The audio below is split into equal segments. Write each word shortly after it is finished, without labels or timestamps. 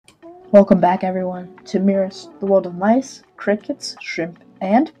Welcome back, everyone, to Muris, the world of mice, crickets, shrimp,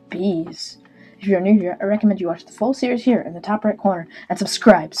 and bees. If you're new here, I recommend you watch the full series here in the top right corner and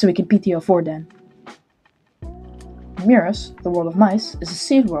subscribe so we can beat the O4 den. Muris, the world of mice, is a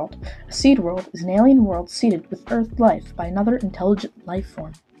seed world. A seed world is an alien world seeded with Earth life by another intelligent life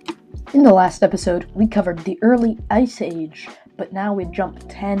form. In the last episode, we covered the early Ice Age, but now we jump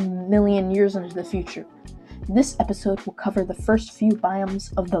 10 million years into the future. This episode will cover the first few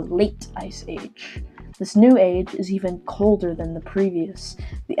biomes of the late Ice Age. This new age is even colder than the previous.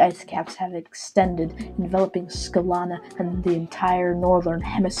 The ice caps have extended, enveloping Skalana and the entire northern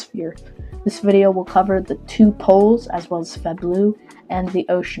hemisphere. This video will cover the two poles as well as Fableu and the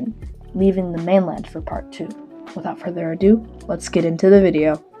ocean, leaving the mainland for part 2. Without further ado, let's get into the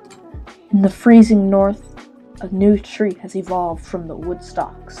video. In the freezing north, a new tree has evolved from the wood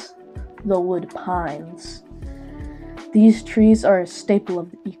stalks, the wood pines. These trees are a staple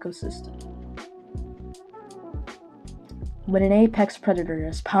of the ecosystem. When an apex predator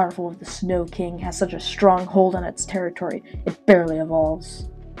as powerful as the Snow King has such a strong hold on its territory, it barely evolves.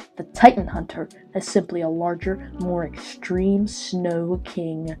 The Titan Hunter is simply a larger, more extreme Snow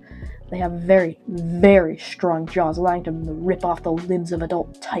King. They have very, very strong jaws, allowing them to rip off the limbs of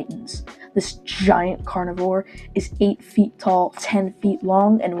adult titans. This giant carnivore is 8 feet tall, 10 feet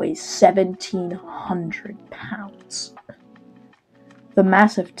long, and weighs 1,700 pounds. The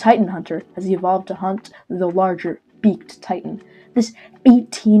massive Titan Hunter has evolved to hunt the larger beaked titan. This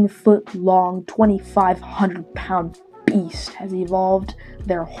 18-foot-long, 2,500-pound beast has evolved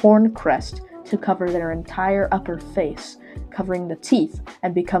their horn crest to cover their entire upper face, covering the teeth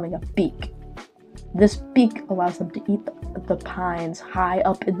and becoming a beak. This beak allows them to eat the pines high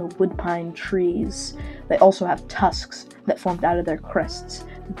up in the woodpine trees. They also have tusks that formed out of their crests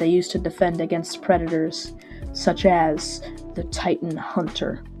that they use to defend against predators, such as the Titan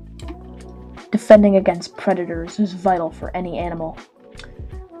Hunter. Defending against predators is vital for any animal.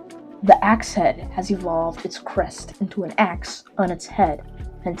 The axe head has evolved its crest into an axe on its head,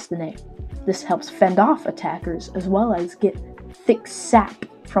 hence the name. This helps fend off attackers as well as get thick sap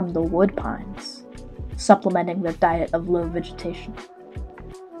from the wood pines, supplementing their diet of low vegetation.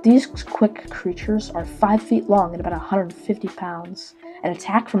 These quick creatures are 5 feet long and about 150 pounds. An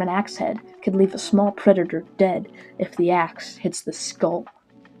attack from an axe head could leave a small predator dead if the axe hits the skull.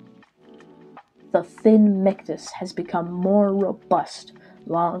 The thin Mictus has become more robust,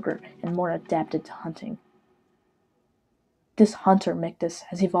 longer, and more adapted to hunting. This hunter Mictus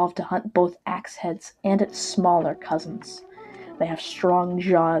has evolved to hunt both axe heads and its smaller cousins. They have strong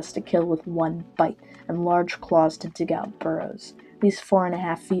jaws to kill with one bite and large claws to dig out burrows. These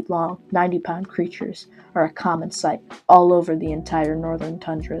 4.5 feet long, 90-pound creatures are a common sight all over the entire northern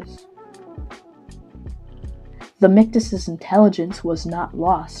tundras. The Mictus's intelligence was not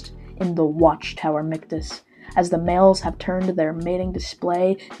lost in the Watchtower Mictus, as the males have turned their mating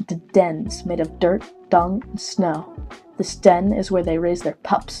display into dens made of dirt, dung, and snow. This den is where they raise their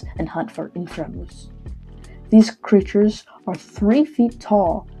pups and hunt for inframus. These creatures are 3 feet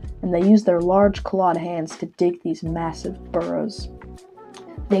tall, and they use their large clawed hands to dig these massive burrows.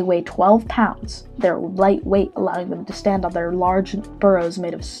 They weigh 12 pounds. They're lightweight, allowing them to stand on their large burrows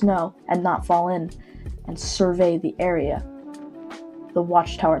made of snow and not fall in, and survey the area. The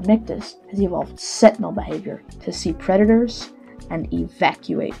Watchtower Mictus has evolved sentinel behavior to see predators and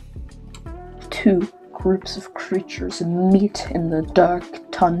evacuate. 2 groups of creatures meet in the dark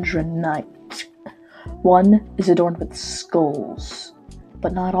tundra night. One is adorned with skulls,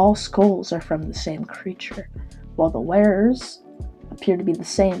 but not all skulls are from the same creature, while the wearers appear to be the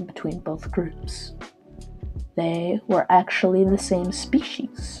same between both groups. They were actually the same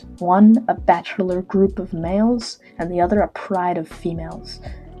species, one a bachelor group of males and the other a pride of females.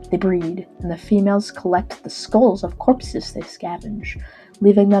 They breed, and the females collect the skulls of corpses they scavenge,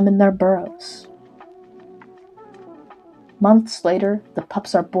 leaving them in their burrows. Months later, the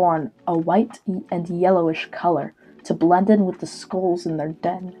pups are born a white and yellowish color to blend in with the skulls in their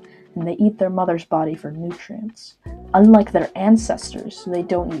den, and they eat their mother's body for nutrients. Unlike their ancestors, they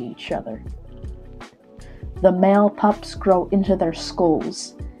don't eat each other. The male pups grow into their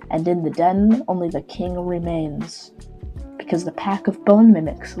skulls, and in the den, only the king remains, because the pack of bone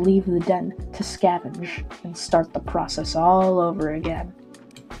mimics leave the den to scavenge and start the process all over again.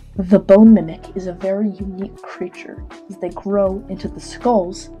 The bone mimic is a very unique creature, as they grow into the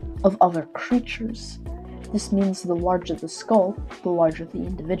skulls of other creatures. This means the larger the skull, the larger the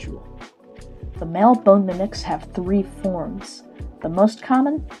individual. The male bone mimics have 3 forms. The most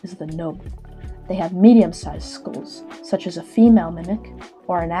common is the noble. They have medium-sized skulls, such as a female mimic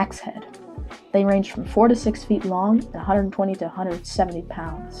or an axe head. They range from 4 to 6 feet long and 120 to 170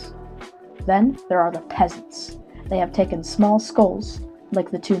 pounds. Then there are the peasants. They have taken small skulls,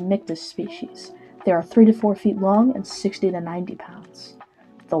 like the two Mictus species. They are 3 to 4 feet long and 60 to 90 pounds.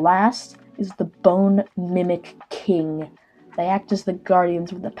 The last is the Bone Mimic King. They act as the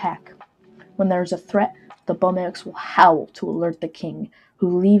guardians of the pack. When there is a threat, the bone mimics will howl to alert the king,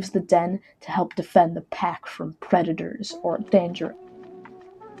 who leaves the den to help defend the pack from predators or danger.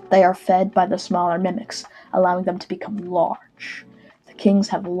 They are fed by the smaller mimics, allowing them to become large. The kings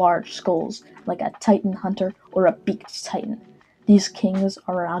have large skulls, like a titan hunter or a beaked titan. These kings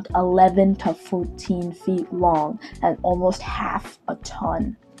are around 11 to 14 feet long and almost half a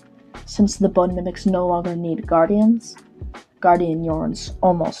ton. Since the bone mimics no longer need guardians, guardian Yorns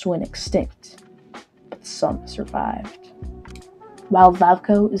almost went extinct, but some survived. While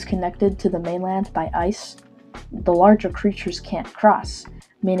Valco is connected to the mainland by ice, the larger creatures can't cross,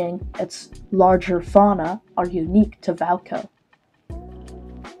 meaning its larger fauna are unique to Valco.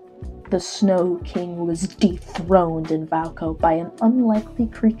 The Snow King was dethroned in Valco by an unlikely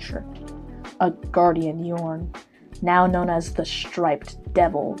creature, a guardian Yorn. Now known as the Striped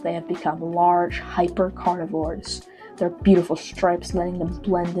Devil, they have become large hyper-carnivores, their beautiful stripes letting them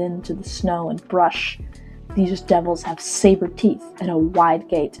blend into the snow and brush. These devils have saber teeth and a wide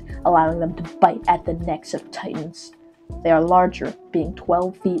gait, allowing them to bite at the necks of titans. They are larger, being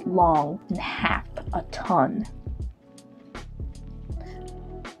 12 feet long and half a ton.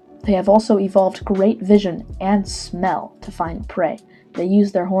 They have also evolved great vision and smell to find prey. They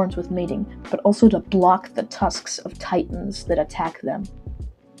use their horns with mating, but also to block the tusks of titans that attack them.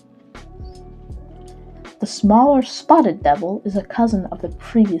 The smaller spotted devil is a cousin of the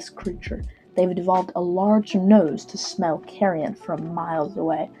previous creature. They've evolved a large nose to smell carrion from miles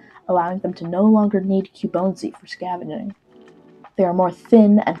away, allowing them to no longer need Cubonzi for scavenging. They are more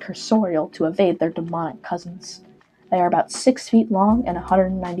thin and cursorial to evade their demonic cousins. They are about 6 feet long and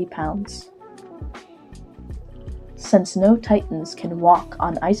 190 pounds. Since no titans can walk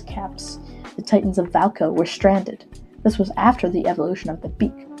on ice caps, the titans of Valco were stranded. This was after the evolution of the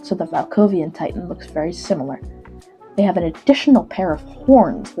beak, so the Valcovian titan looks very similar. They have an additional pair of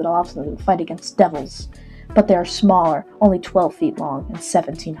horns that allows them to fight against devils, but they are smaller, only 12 feet long and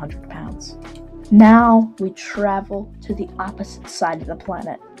 1,700 pounds. Now we travel to the opposite side of the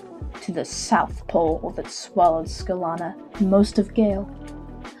planet, to the South Pole that swallowed Scalana and most of Gale,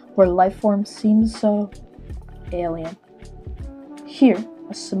 where life form seems so alien. Here,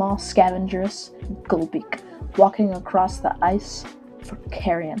 a small scavengerous Gullbeak walking across the ice for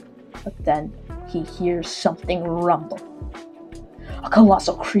carrion, but then he hears something rumble. A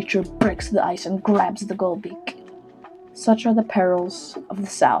colossal creature breaks the ice and grabs the Gullbeak. Such are the perils of the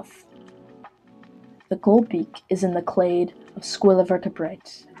South. The Gullbeak is in the clade of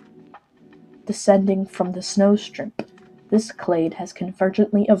Squillivertebrates. Descending from the snowstrip, this clade has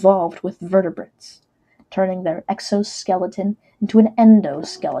convergently evolved with vertebrates, turning their exoskeleton into an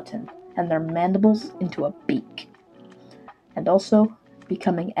endoskeleton and their mandibles into a beak, and also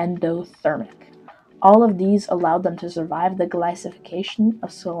becoming endothermic. All of these allowed them to survive the glacification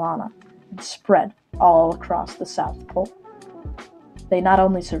of Solana and spread all across the South Pole. They not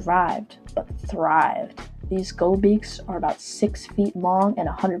only survived, but thrived. These Gullbeaks are about 6 feet long and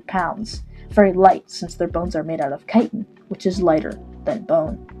 100 pounds, very light since their bones are made out of chitin, which is lighter than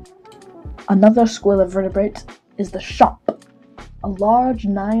bone. Another squillivertebrate is the Chomp, a large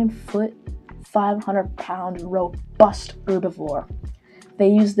 9-foot, 500-pound robust herbivore. They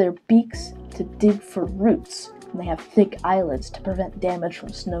use their beaks to dig for roots, and they have thick eyelids to prevent damage from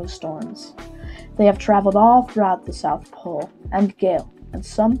snowstorms. They have traveled all throughout the South Pole and Gale, and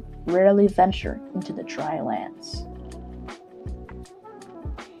some rarely venture into the dry lands.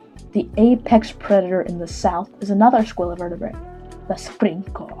 The apex predator in the south is another squillivertebrate, the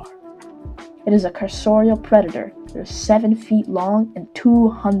Springcore. It is a cursorial predator. They're 7 feet long and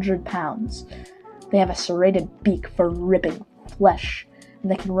 200 pounds. They have a serrated beak for ripping flesh,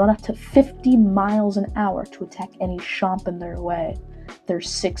 and they can run up to 50 miles an hour to attack any chomp in their way. Their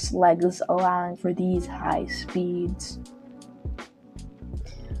 6 legs allowing for these high speeds.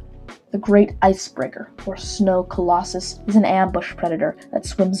 The Great Icebreaker, or Snow Colossus, is an ambush predator that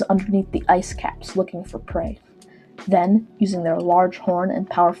swims underneath the ice caps looking for prey. Then, using their large horn and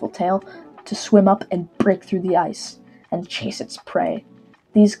powerful tail, to swim up and break through the ice and chase its prey.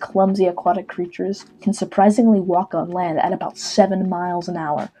 These clumsy aquatic creatures can surprisingly walk on land at about 7 miles an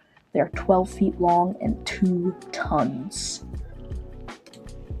hour. They are 12 feet long and 2 tons.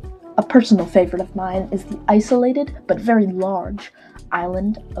 A personal favorite of mine is the isolated but very large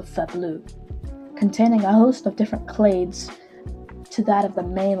island of Fableu, containing a host of different clades to that of the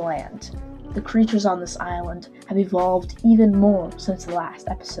mainland. The creatures on this island have evolved even more since the last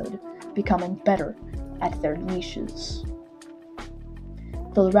episode. becoming better at their niches.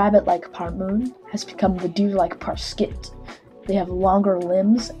 The rabbit-like parmoon has become the deer-like parskit. They have longer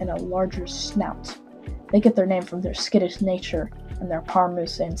limbs and a larger snout. They get their name from their skittish nature and their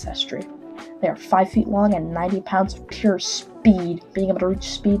parmoose ancestry. They are 5 feet long and 90 pounds of pure speed, being able to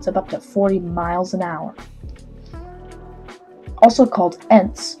reach speeds of up to 40 miles an hour. Also called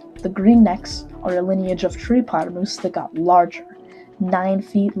Ents, the green-necks are a lineage of tree parmoose that got larger, 9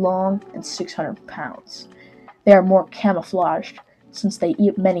 feet long and 600 pounds. They are more camouflaged. Since they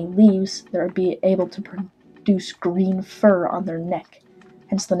eat many leaves, they are able to produce green fur on their neck,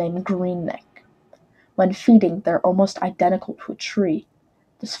 hence the name green-neck. When feeding, they're almost identical to a tree.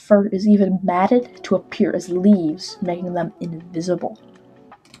 This fur is even matted to appear as leaves, making them invisible.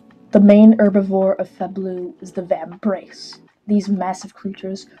 The main herbivore of Fableu is the vambrace. These massive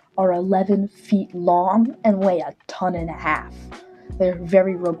creatures are 11 feet long and weigh 1.5 tons. They are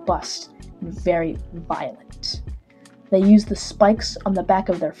very robust and very violent. They use the spikes on the back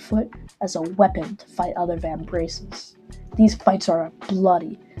of their foot as a weapon to fight other vambraces. These fights are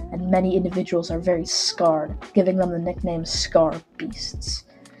bloody, and many individuals are very scarred, giving them the nickname Scar Beasts.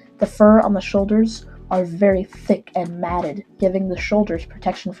 The fur on the shoulders are very thick and matted, giving the shoulders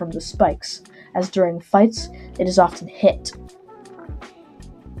protection from the spikes, as during fights it is often hit.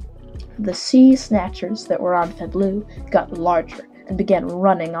 The sea snatchers that were on Fableu got larger and began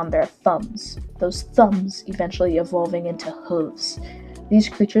running on their thumbs, those thumbs eventually evolving into hooves. These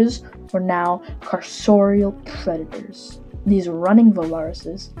creatures were now carssorial predators. These running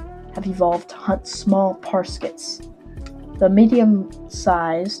volarises have evolved to hunt small parskits. The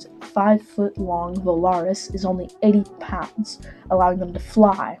medium-sized, 5-foot-long volaris is only 80 pounds, allowing them to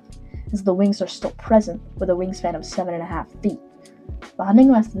fly, as the wings are still present with a wingspan of 7.5 feet. The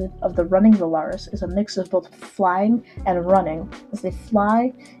hunting method of the running volaris is a mix of both flying and running, as they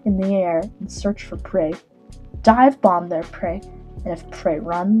fly in the air in search for prey, dive bomb their prey, and if prey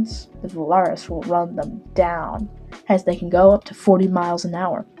runs, the volaris will run them down, as they can go up to 40 miles an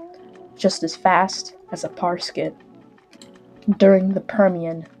hour, just as fast as a parskit. During the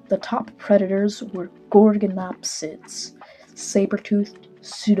Permian, the top predators were gorgonopsids, saber-toothed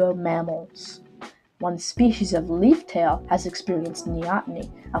pseudo-mammals. One species of leaf-tail has experienced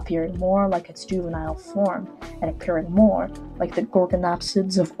neoteny, appearing more like its juvenile form and appearing more like the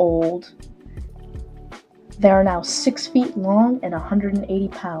gorgonopsids of old. They are now 6 feet long and 180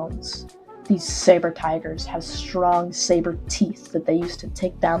 pounds. These saber tigers have strong saber teeth that they use to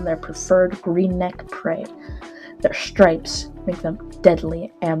take down their preferred green-neck prey. Their stripes make them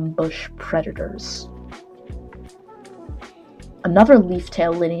deadly ambush predators. Another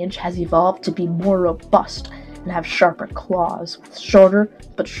leaf-tail lineage has evolved to be more robust and have sharper claws with shorter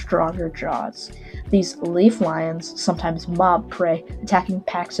but stronger jaws. These leaf lions sometimes mob prey, attacking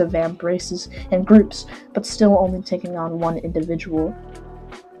packs of vambraces in groups, but still only taking on one individual.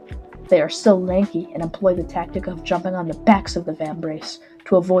 They are still lanky and employ the tactic of jumping on the backs of the vambrace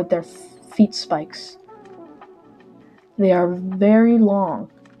to avoid their feet spikes. They are very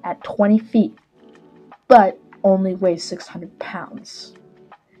long, at 20 feet, but only weigh 600 pounds.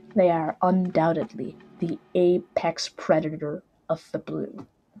 They are undoubtedly the apex predator of Fableu.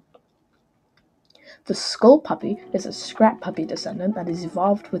 The skull puppy is a scrap puppy descendant that has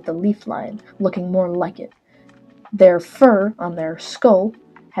evolved with the leaf lion, looking more like it. Their fur on their skull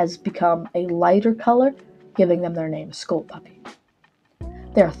has become a lighter color, giving them their name skull puppy.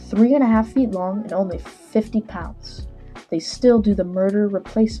 They are 3.5 feet long and only 50 pounds. They still do the murder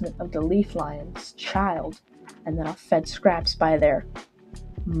replacement of the leaf lion's child, and then are fed scraps by their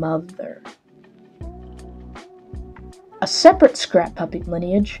mother. A separate scrap puppy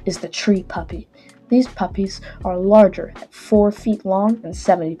lineage is the tree puppy. These puppies are larger, at 4 feet long and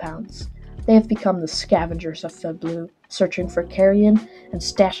 70 pounds. They have become the scavengers of Fableu, searching for carrion and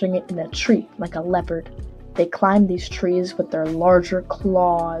stashing it in a tree like a leopard. They climb these trees with their larger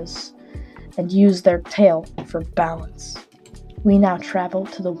claws and use their tail for balance. We now travel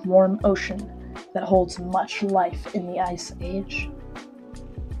to the warm ocean that holds much life in the Ice Age.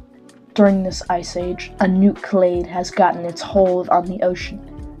 During this Ice Age, a new clade has gotten its hold on the ocean,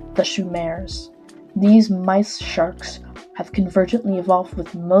 the Shumares. These mice sharks have convergently evolved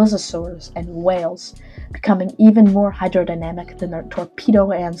with mosasaurs and whales, becoming even more hydrodynamic than their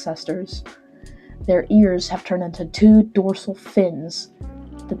torpedo ancestors. Their ears have turned into 2 dorsal fins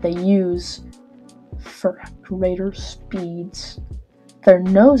that they use for greater speeds. Their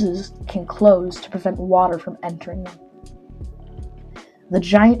noses can close to prevent water from entering them. The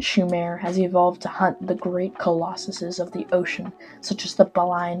giant Shumare has evolved to hunt the great colossuses of the ocean, such as the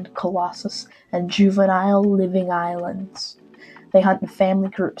blind colossus and juvenile living islands. They hunt in family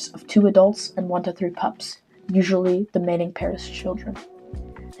groups of 2 adults and 1 to 3 pups, usually the mating pair's children.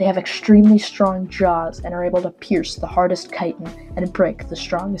 They have extremely strong jaws and are able to pierce the hardest chitin and break the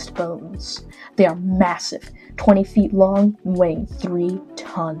strongest bones. They are massive, 20 feet long and weighing 3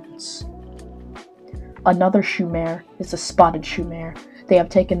 tons. Another shoe mare is the spotted shoe mare. They have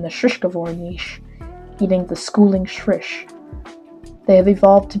taken the shrishkivore niche, eating the schooling shrish. They have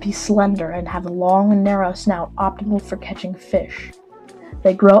evolved to be slender and have a long and narrow snout optimal for catching fish.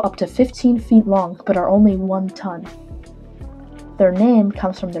 They grow up to 15 feet long but are only 1 ton. Their name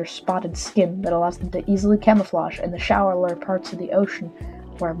comes from their spotted skin that allows them to easily camouflage in the shallower parts of the ocean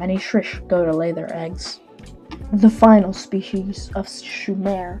where many shrish go to lay their eggs. The final species of shoe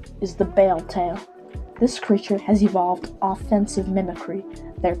mare is the bale-tail. This creature has evolved offensive mimicry,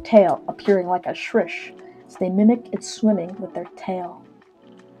 their tail appearing like a shrish, as they mimic its swimming with their tail.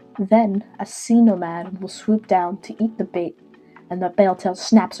 Then, a sea nomad will swoop down to eat the bait, and the bale-tail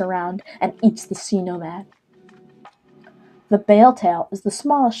snaps around and eats the sea nomad. The bale-tail is the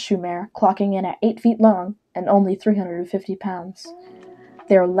smallest shoe mare, clocking in at 8 feet long and only 350 pounds.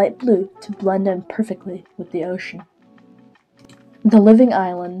 They are light blue to blend in perfectly with the ocean. The living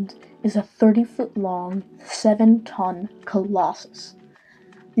island is a 30-foot-long, 7-ton colossus.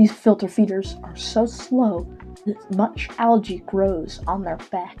 These filter feeders are so slow that much algae grows on their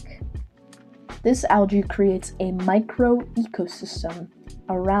back. This algae creates a micro-ecosystem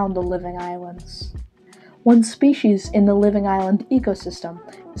around the living islands. One species in the living island ecosystem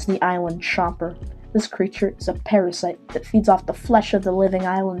is the island chomper. This creature is a parasite that feeds off the flesh of the living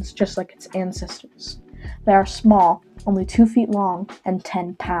islands just like its ancestors. They are small, only 2 feet long, and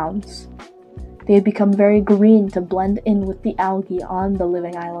 10 pounds. They have become very green to blend in with the algae on the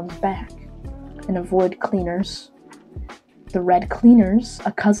living island's back and avoid cleaners. The red cleaners,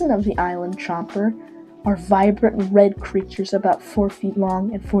 a cousin of the island chomper, are vibrant red creatures about 4 feet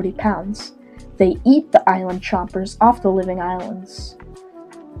long and 40 pounds. They eat the island chompers off the living islands.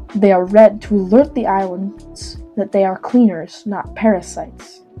 They are red to alert the islands that they are cleaners, not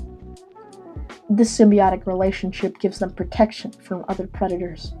parasites. This symbiotic relationship gives them protection from other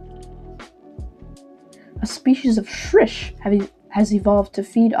predators. A species of shrish has evolved to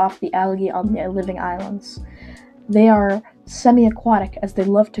feed off the algae on the living islands. They are semi-aquatic as they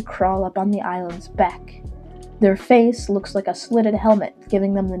love to crawl up on the island's back. Their face looks like a slitted helmet,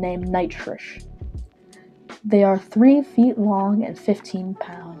 giving them the name night shrish. They are 3 feet long and 15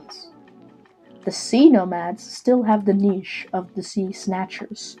 pounds. The sea nomads still have the niche of the sea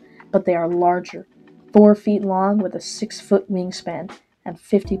snatchers, but they are larger, 4 feet long with a 6-foot wingspan and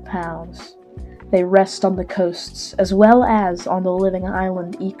 50 pounds. They rest on the coasts as well as on the living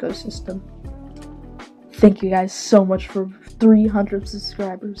island ecosystem. Thank you guys so much for 300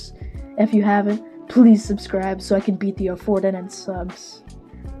 subscribers. If you haven't, please subscribe so I can beat the 49 subs.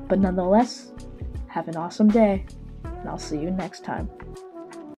 But nonetheless, have an awesome day, and I'll see you next time.